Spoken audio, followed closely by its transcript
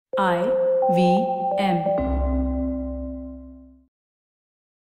IVM.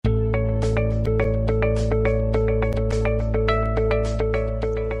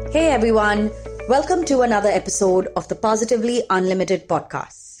 Hey everyone, welcome to another episode of the Positively Unlimited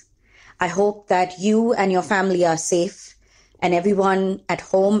podcast. I hope that you and your family are safe and everyone at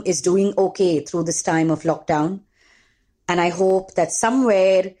home is doing okay through this time of lockdown. And I hope that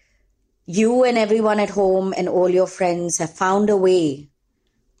somewhere you and everyone at home and all your friends have found a way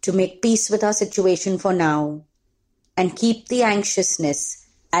to make peace with our situation for now and keep the anxiousness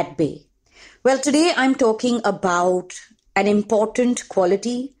at bay. Well, today I'm talking about an important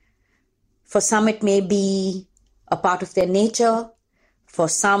quality. For some, it may be a part of their nature. For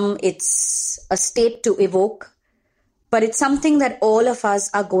some, it's a state to evoke. But it's something that all of us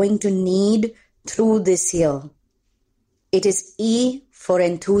are going to need through this year. It is E for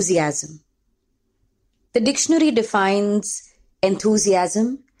enthusiasm. The dictionary defines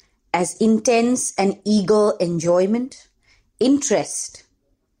enthusiasm as intense and eager enjoyment, interest,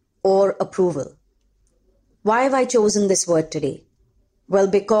 or approval. Why have I chosen this word today? Well,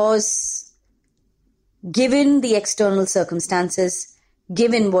 because given the external circumstances,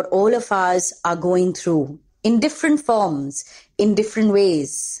 given what all of us are going through in different forms, in different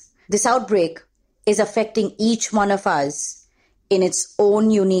ways, this outbreak is affecting each one of us in its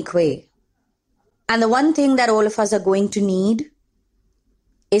own unique way. And the one thing that all of us are going to need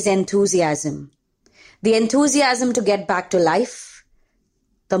is enthusiasm. The enthusiasm to get back to life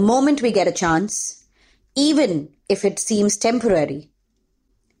the moment we get a chance, even if it seems temporary.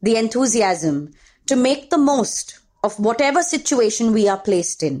 The enthusiasm to make the most of whatever situation we are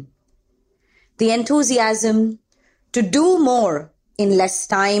placed in. The enthusiasm to do more in less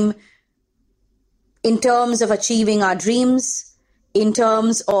time in terms of achieving our dreams, in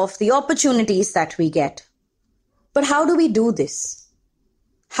terms of the opportunities that we get. But how do we do this?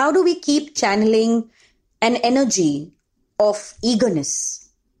 How do we keep channeling an energy of eagerness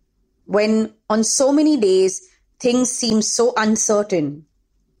when on so many days things seem so uncertain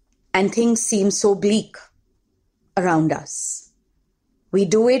and things seem so bleak around us? We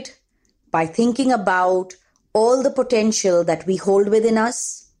do it by thinking about all the potential that we hold within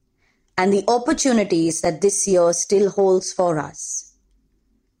us and the opportunities that this year still holds for us.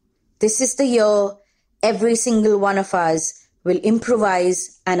 This is the year every single one of us will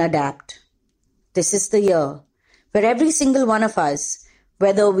improvise and adapt. This is the year where every single one of us,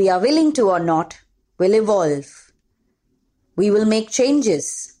 whether we are willing to or not, will evolve. We will make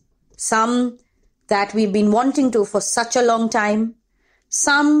changes, some that we've been wanting to for such a long time,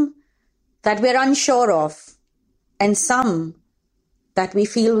 some that we're unsure of, and some that we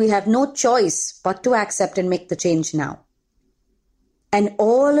feel we have no choice but to accept and make the change now. And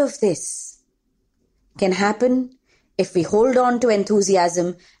all of this can happen if we hold on to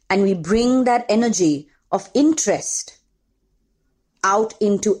enthusiasm and we bring that energy of interest out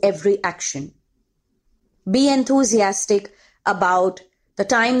into every action. Be enthusiastic about the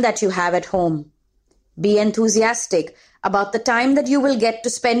time that you have at home. Be enthusiastic about the time that you will get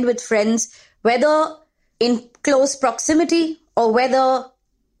to spend with friends, whether in close proximity or whether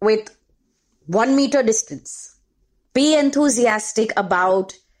with 1 meter distance. Be enthusiastic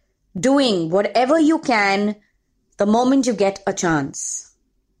about doing whatever you can the moment you get a chance.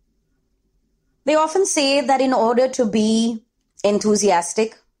 They often say that in order to be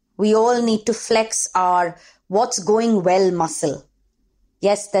enthusiastic, we all need to flex our what's going well muscle.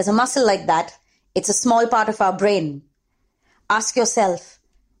 Yes, there's a muscle like that. It's a small part of our brain. Ask yourself,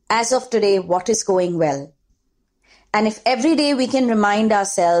 as of today, what is going well? And if every day we can remind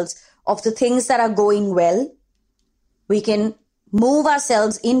ourselves of the things that are going well, we can move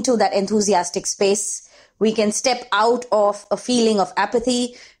ourselves into that enthusiastic space. We can step out of a feeling of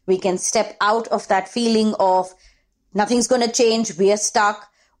apathy. We can step out of that feeling of nothing's going to change, we are stuck,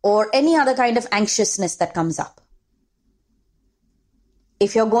 or any other kind of anxiousness that comes up.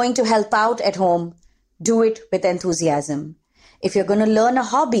 If you're going to help out at home, do it with enthusiasm. If you're going to learn a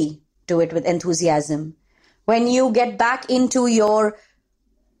hobby, do it with enthusiasm. When you get back into your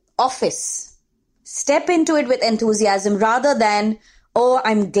office, step into it with enthusiasm rather than, oh,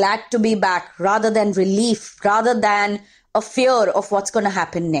 I'm glad to be back, rather than relief, rather than a fear of what's going to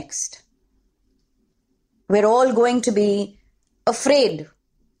happen next. We're all going to be afraid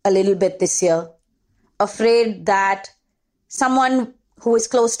a little bit this year, afraid that someone who is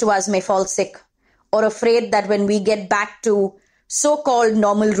close to us may fall sick, or afraid that when we get back to so-called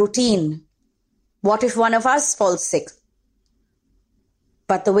normal routine, what if one of us falls sick?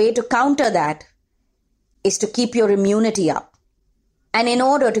 But the way to counter that is to keep your immunity up. And in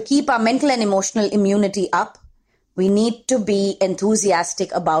order to keep our mental and emotional immunity up, we need to be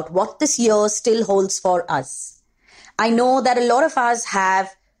enthusiastic about what this year still holds for us. I know that a lot of us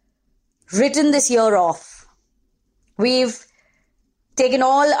have written this year off. We've taken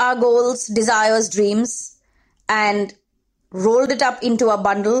all our goals, desires, dreams, and rolled it up into a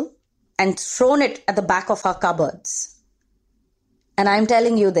bundle and thrown it at the back of our cupboards. And I'm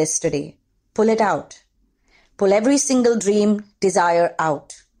telling you this today. Pull it out. Pull every single dream, desire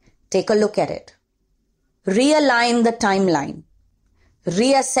out. Take a look at it. Realign the timeline.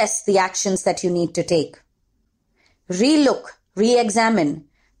 Reassess the actions that you need to take. Relook, re-examine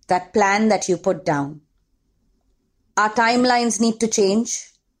that plan that you put down. Our timelines need to change.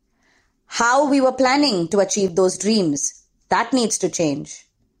 How we were planning to achieve those dreams, that needs to change.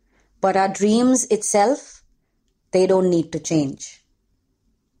 But our dreams itself, they don't need to change.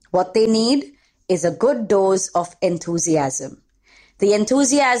 What they need is a good dose of enthusiasm. The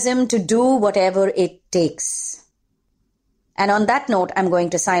enthusiasm to do whatever it takes. And on that note, I'm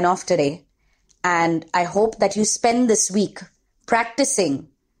going to sign off today. And I hope that you spend this week practicing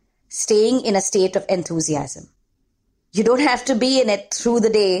staying in a state of enthusiasm. You don't have to be in it through the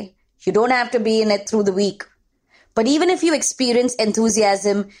day. You don't have to be in it through the week. But even if you experience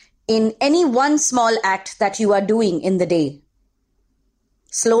enthusiasm in any one small act that you are doing in the day,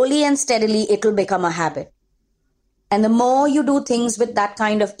 slowly and steadily it will become a habit. And the more you do things with that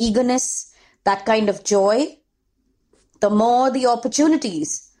kind of eagerness, that kind of joy, the more the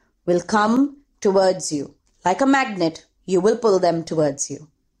opportunities will come towards you. Like a magnet, you will pull them towards you.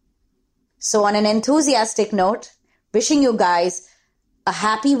 So on an enthusiastic note, wishing you guys a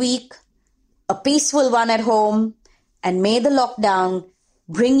happy week, a peaceful one at home, and may the lockdown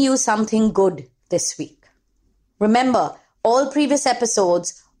bring you something good this week. Remember, all previous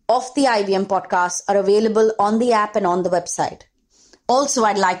episodes of the IVM podcast are available on the app and on the website. Also,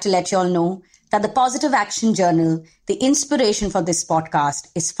 I'd like to let you all know that the Positive Action Journal, the inspiration for this podcast,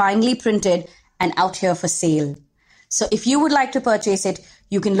 is finally printed and out here for sale. So if you would like to purchase it,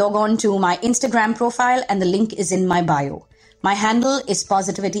 you can log on to my Instagram profile and the link is in my bio. My handle is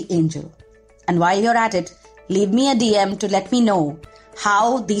Positivity Angel. And while you're at it, leave me a DM to let me know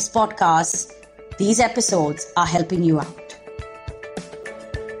how these podcasts, these episodes are helping you out.